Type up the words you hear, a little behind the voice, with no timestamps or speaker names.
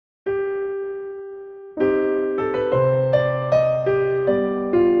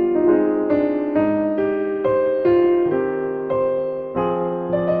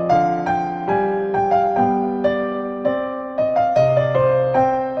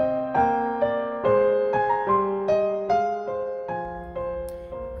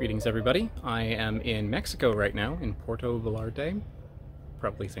Greetings everybody, I am in Mexico right now, in Puerto Vallarta,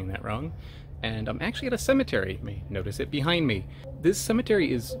 probably saying that wrong, and I'm actually at a cemetery. You may notice it behind me. This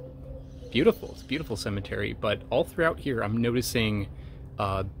cemetery is beautiful, it's a beautiful cemetery, but all throughout here I'm noticing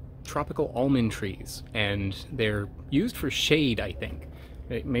tropical almond trees, and they're used for shade, I think.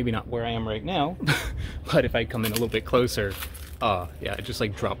 Maybe not where I am right now, but if I come in a little bit closer, yeah, it just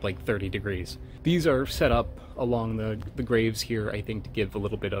like dropped like 30 degrees. These are set up along the graves here, I think, to give a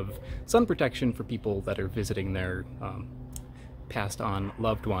little bit of sun protection for people that are visiting their passed on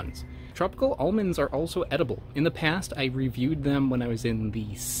loved ones. Tropical almonds are also edible. In the past, I reviewed them when I was in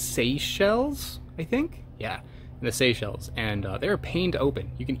the Seychelles, I think? Yeah, in the Seychelles, and they're a pain to open.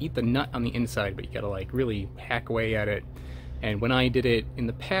 You can eat the nut on the inside, but you gotta like really hack away at it. And when I did it in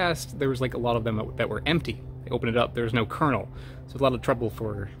the past, there was like a lot of them that were empty. I opened it up, there was no kernel, so a lot of trouble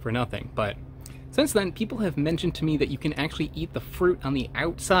for nothing. But since then, people have mentioned to me that you can actually eat the fruit on the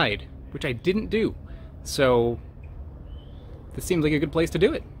outside, which I didn't do. So this seems like a good place to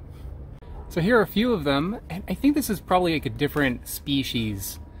do it. So here are a few of them, and I think this is probably like a different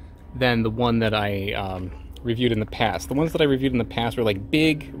species than the one that I reviewed in the past. The ones that I reviewed in the past were like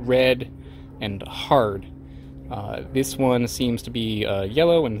big, red, and hard. This one seems to be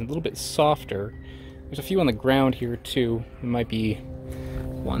yellow and a little bit softer. There's a few on the ground here too. It might be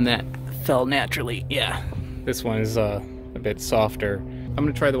one that fell naturally. Yeah, this one is a bit softer. I'm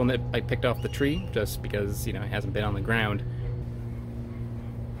gonna try the one that I picked off the tree, just because, you know, it hasn't been on the ground.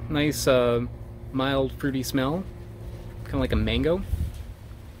 Nice, mild, fruity smell. Kind of like a mango.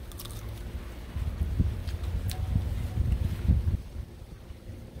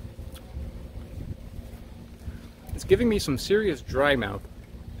 It's giving me some serious dry mouth.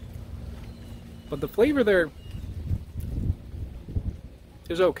 But the flavor there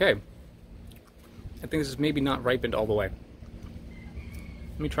is okay. I think this is maybe not ripened all the way.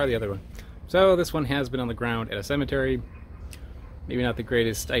 Let me try the other one. So this one has been on the ground at a cemetery. Maybe not the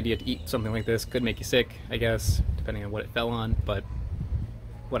greatest idea to eat something like this. Could make you sick, I guess, depending on what it fell on, but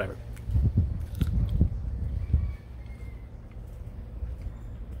whatever.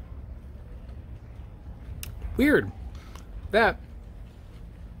 Weird. That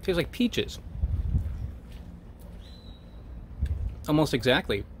tastes like peaches. Almost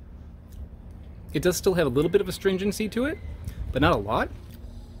exactly. It does still have a little bit of astringency to it, but not a lot.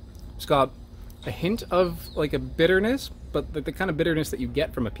 It's got a hint of like a bitterness, but the kind of bitterness that you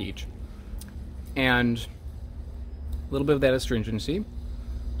get from a peach. And a little bit of that astringency.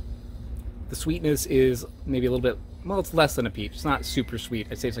 The sweetness is maybe a little bit, well, it's less than a peach. It's not super sweet.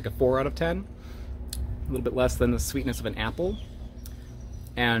 I'd say it's like a 4 out of 10. A little bit less than the sweetness of an apple.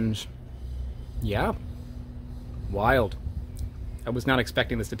 And yeah, wild. I was not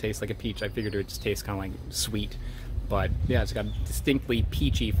expecting this to taste like a peach. I figured it would just taste kind of like sweet. But yeah, it's got a distinctly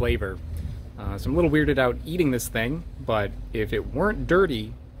peachy flavor. So I'm a little weirded out eating this thing, but if it weren't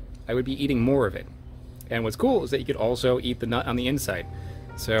dirty, I would be eating more of it. And what's cool is that you could also eat the nut on the inside.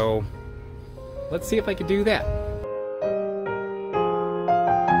 So let's see if I could do that.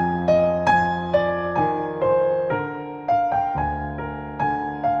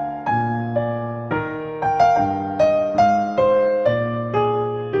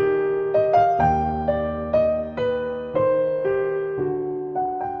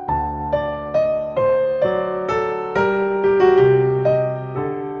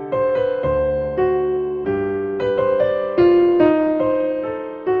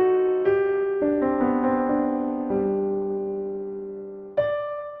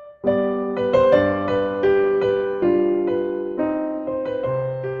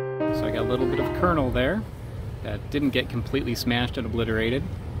 So I got a little bit of kernel there that didn't get completely smashed and obliterated.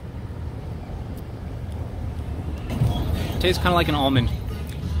 It tastes kind of like an almond.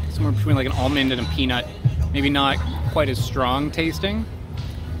 Somewhere between like an almond and a peanut. Maybe not quite as strong tasting,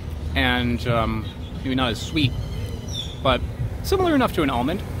 and maybe not as sweet, but similar enough to an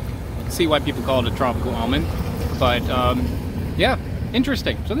almond. I can see why people call it a tropical almond, but yeah,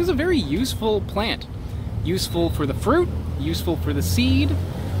 interesting. So this is a very useful plant. Useful for the fruit, useful for the seed,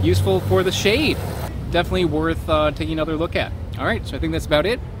 useful for the shade. Definitely worth taking another look at. Alright, so I think that's about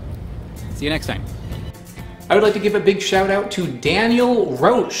it. See you next time. I would like to give a big shout out to Daniel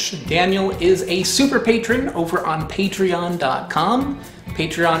Roche. Daniel is a super patron over on Patreon.com.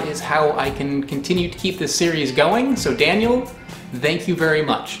 Patreon is how I can continue to keep this series going, so Daniel, thank you very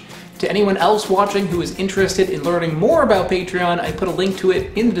much. To anyone else watching who is interested in learning more about Patreon, I put a link to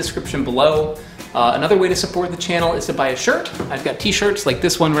it in the description below. Another way to support the channel is to buy a shirt. I've got t-shirts like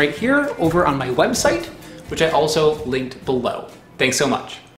this one right here over on my website, which I also linked below. Thanks so much.